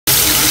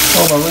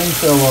Oh, my ring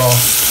fell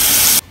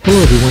off.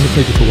 Hello everyone, and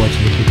thank you for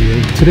watching the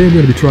video. Today I'm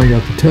going to be trying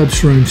out the tub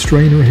SHROOM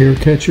Strainer hair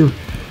catcher.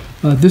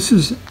 This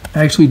is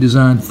actually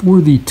designed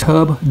for the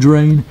tub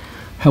drain.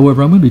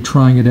 However, I'm going to be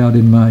trying it out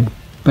in my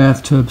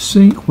bathtub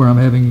sink where I'm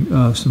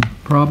having some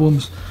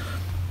problems.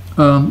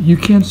 You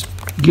can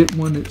get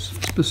one that's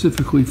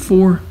specifically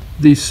for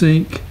the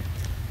sink.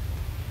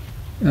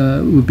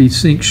 It would be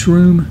Sink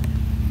SHROOM.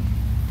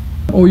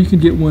 Or you can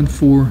get one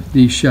for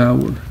the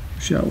shower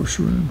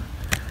SHROOM.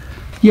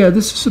 Yeah,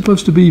 this is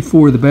supposed to be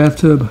for the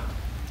bathtub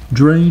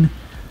drain.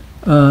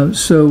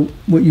 So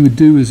what you would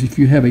do is, if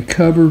you have a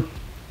cover,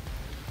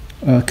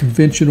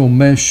 conventional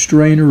mesh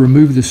strainer,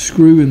 remove the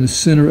screw in the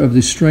center of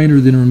the strainer,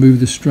 then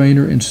remove the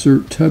strainer,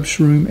 insert tub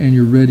SHROOM, and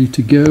you're ready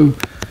to go.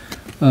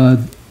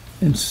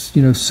 And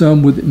you know,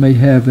 some may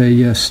have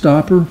a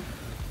stopper.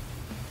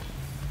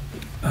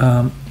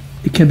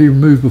 It can be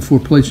removed before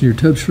placing your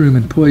tub SHROOM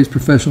in place.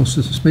 Professional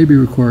assistance may be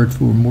required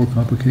for more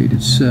complicated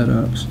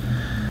setups.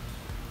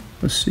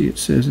 Let's see, it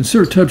says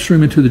insert tub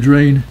SHROOM into the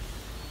drain.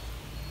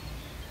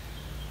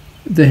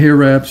 The hair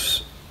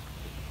wraps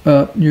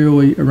up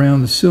nearly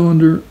around the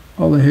cylinder.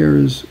 All the hair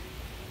is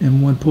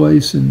in one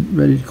place and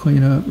ready to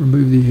clean up.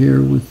 Remove the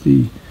hair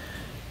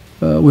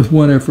with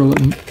one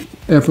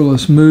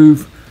effortless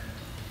move.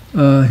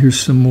 Here's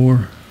some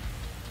more.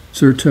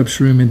 Insert tub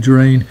SHROOM in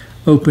drain.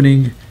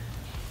 Opening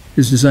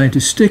is designed to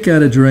stick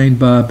out of drain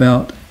by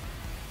about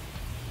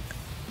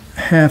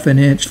 ½ an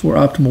inch for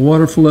optimal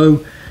water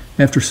flow.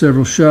 After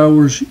several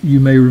showers, you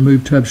may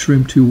remove tub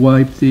SHROOM to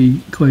wipe the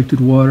collected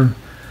water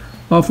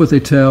off with a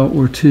towel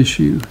or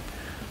tissue.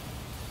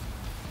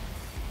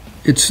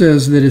 It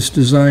says that it's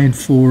designed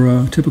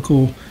for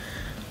typical,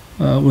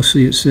 let's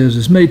see, it says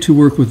it's made to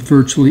work with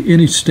virtually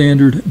any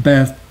standard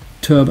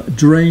bathtub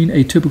drain.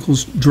 A typical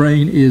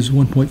drain is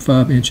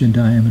 1.5 inch in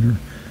diameter.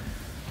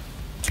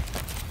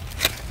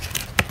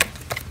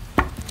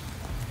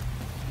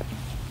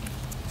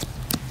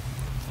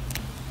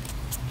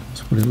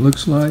 That's what it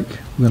looks like.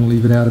 We're going to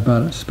leave it out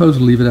about, supposed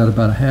to leave it out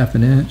about ½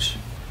 an inch.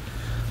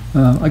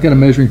 I got a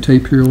measuring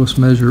tape here. Let's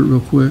measure it real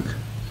quick.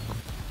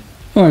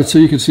 All right, so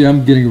you can see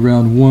I'm getting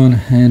around 1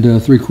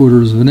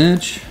 3/4 of an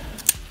inch.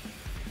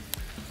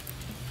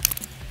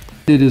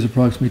 It is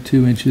approximately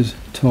 2 inches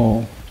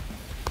tall.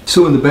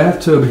 So in the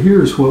bathtub,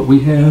 here's what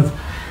we have.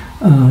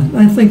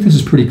 I think this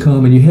is pretty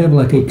common. You have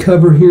like a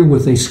cover here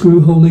with a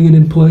screw holding it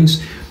in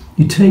place.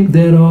 You take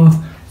that off,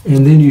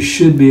 and then you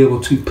should be able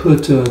to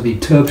put the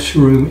tub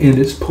SHROOM in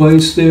its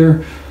place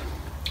there.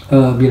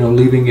 You know,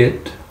 leaving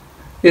it.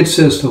 It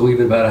says to leave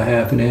it about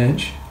 ½ an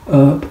inch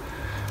up.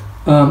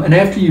 And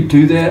after you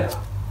do that,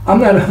 I'm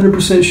not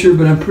 100% sure,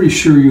 but I'm pretty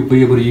sure you'll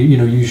be able to, you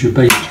know, use your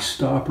basic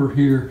stopper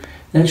here.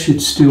 That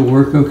should still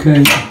work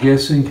okay, I'm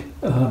guessing.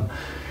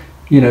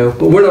 You know,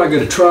 but we're not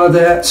going to try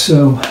that,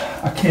 so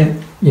I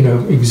can't, you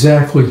know,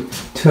 exactly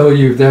tell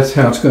you if that's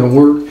how it's going to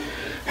work.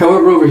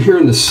 However, over here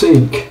in the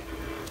sink,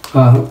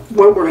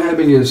 what we're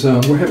having is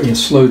we're having a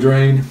slow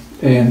drain,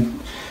 and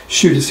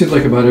shoot, it seems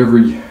like about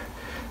every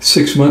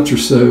 6 months or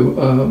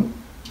so,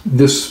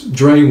 this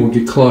drain will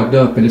get clogged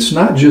up, and it's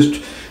not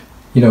just,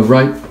 you know,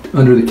 right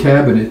under the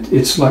cabinet.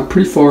 It's like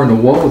pretty far in the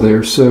wall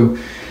there. So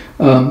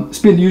it's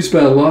been used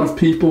by a lot of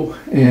people,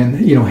 and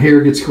you know,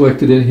 hair gets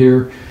collected in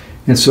here,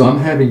 and so I'm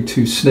having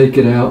to snake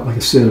it out, like I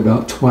said,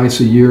 about twice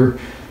a year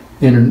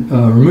and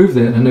remove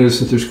that. And I notice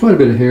that there's quite a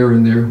bit of hair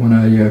in there when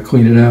I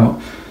clean it out.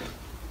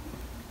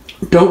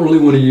 Don't really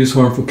want to use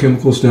harmful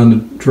chemicals down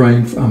the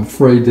drain. I'm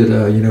afraid that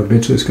you know,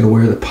 eventually it's going to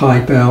wear the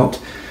pipe out.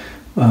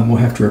 We'll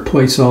have to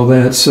replace all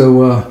that.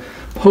 So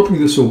hoping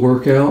this will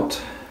work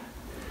out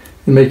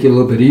and make it a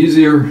little bit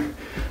easier.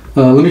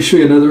 Let me show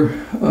you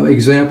another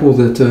example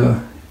that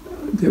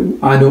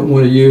I don't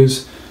want to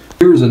use.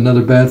 Here's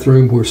another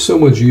bathroom where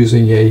someone's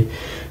using a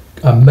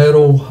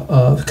metal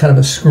kind of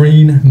a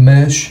screen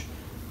mesh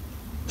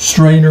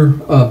strainer.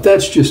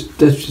 That's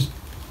just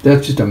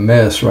a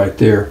mess right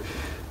there.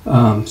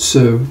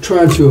 So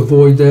trying to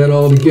avoid that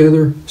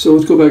altogether. So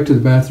let's go back to the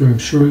bathroom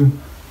SHROOM.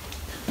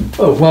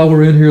 Oh, while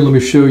we're in here, let me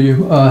show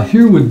you.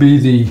 Here would be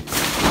the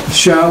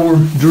shower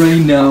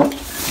drain. Now,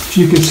 as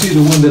you can see,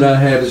 the one that I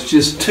have is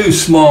just too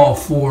small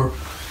for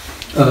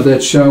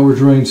that shower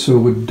drain, so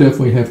we'd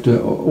definitely have to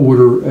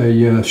order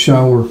a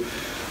shower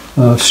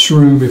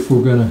SHROOM if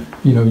we're going to,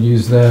 you know,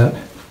 use that.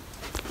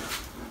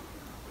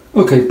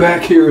 Okay,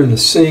 back here in the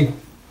sink,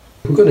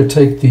 we're going to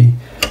take the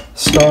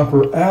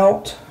stopper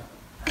out.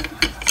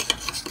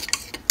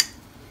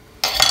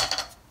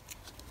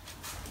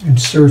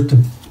 Insert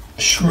the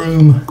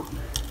SHROOM.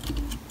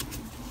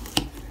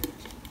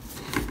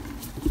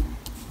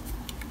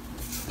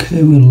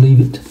 Okay, we're going to leave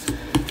it,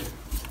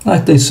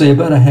 like they say,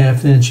 about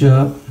 ½ inch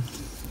up.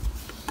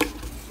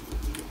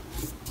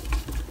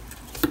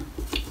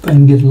 If I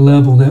can get it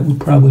level, that would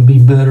probably be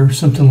better.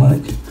 Something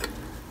like,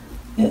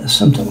 yeah,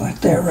 something like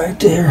that right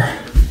there.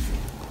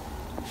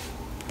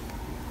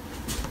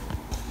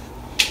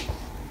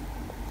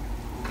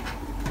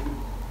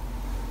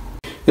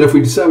 And if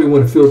we decide we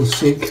want to fill the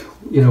sink,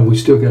 you know, we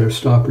still got our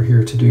stopper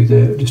here to do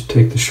that. Just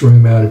take the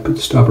SHROOM out and put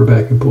the stopper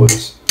back in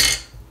place.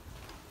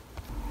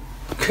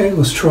 Okay,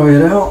 let's try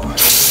it out. You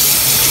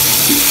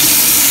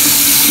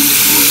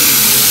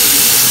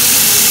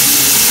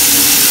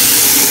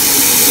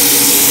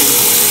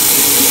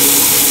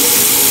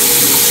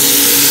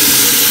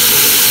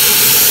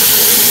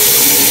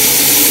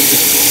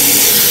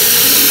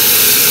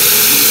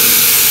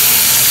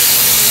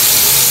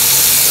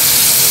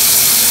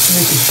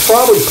can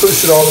probably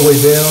push it all the way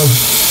down.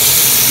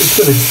 It's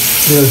going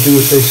to, do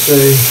what they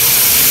say.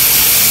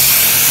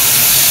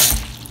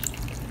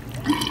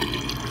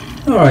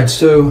 All right,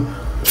 so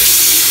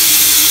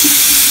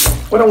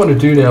what I want to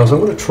do now is I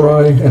want to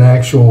try an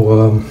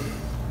actual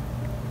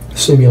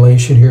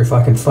simulation here. If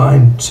I can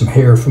find some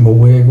hair from a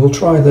wig, we'll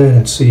try that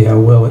and see how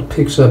well it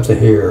picks up the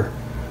hair.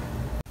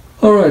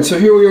 All right, so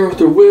here we are with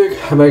the wig.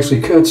 I've actually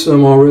cut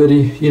some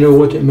already. You know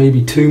what, it may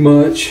be too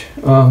much.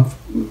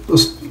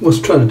 Let's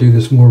try to do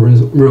this more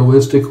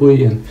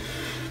realistically, and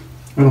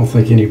I don't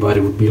think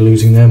anybody would be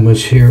losing that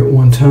much hair at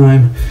one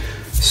time.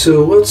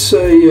 So let's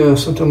say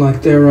something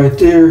like that right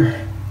there.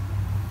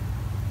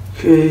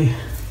 Okay,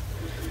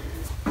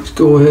 let's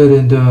go ahead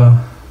and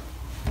try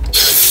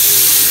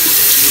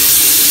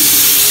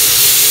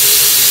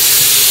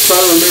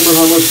to remember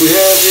how much we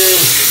have here.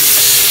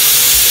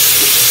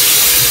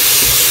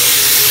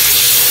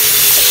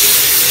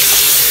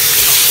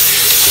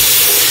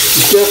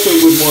 We definitely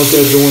wouldn't want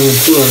that going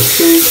into our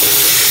sink.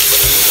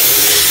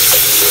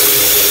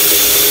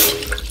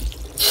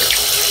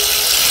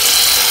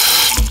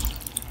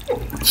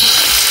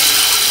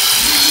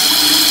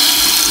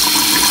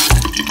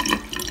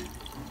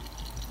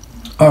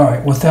 All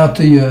right, without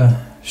the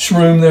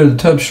shroom there, the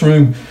tub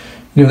shroom,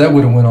 that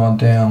would have went on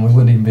down. We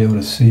wouldn't even be able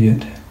to see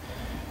it.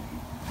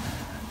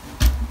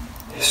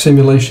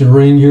 Simulation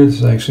ring here. This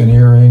is actually an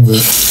earring,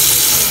 but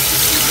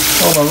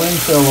oh, my ring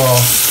fell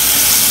off.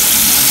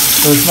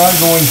 So it's not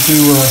going to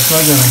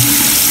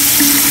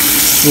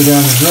go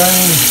down the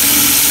drain.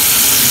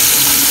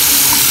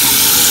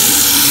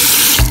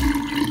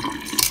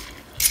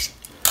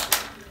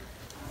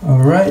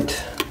 All right.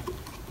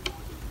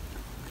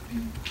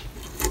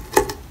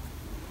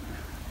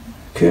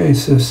 Okay,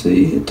 so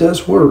see, it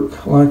does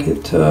work like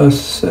it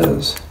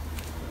says.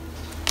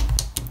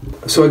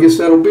 So I guess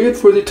that'll be it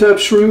for the tub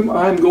shroom.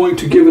 I'm going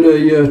to give it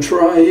a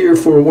try here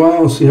for a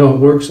while and see how it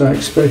works. I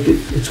expect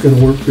it's going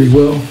to work pretty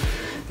well,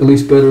 at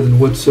least better than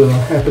what's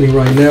happening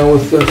right now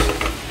with us.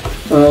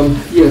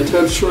 Yeah,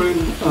 tub shroom.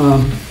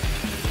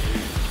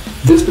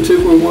 This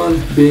particular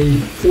one being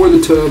for the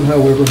tub,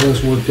 however,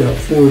 has worked out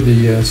for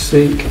the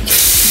sink.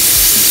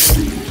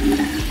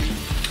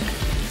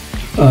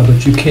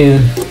 But you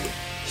can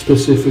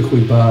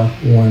specifically buy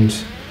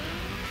ones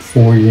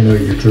for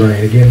your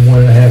drain. Again,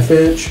 1.5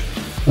 inch.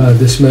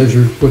 This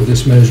measure 1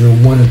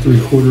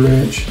 3/4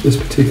 inch. This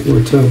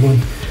particular tub one,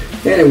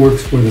 and it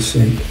works for the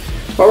sink.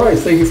 All right,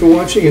 thank you for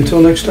watching.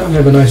 Until next time,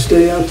 have a nice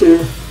day out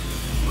there,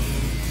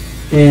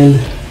 and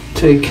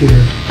take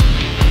care.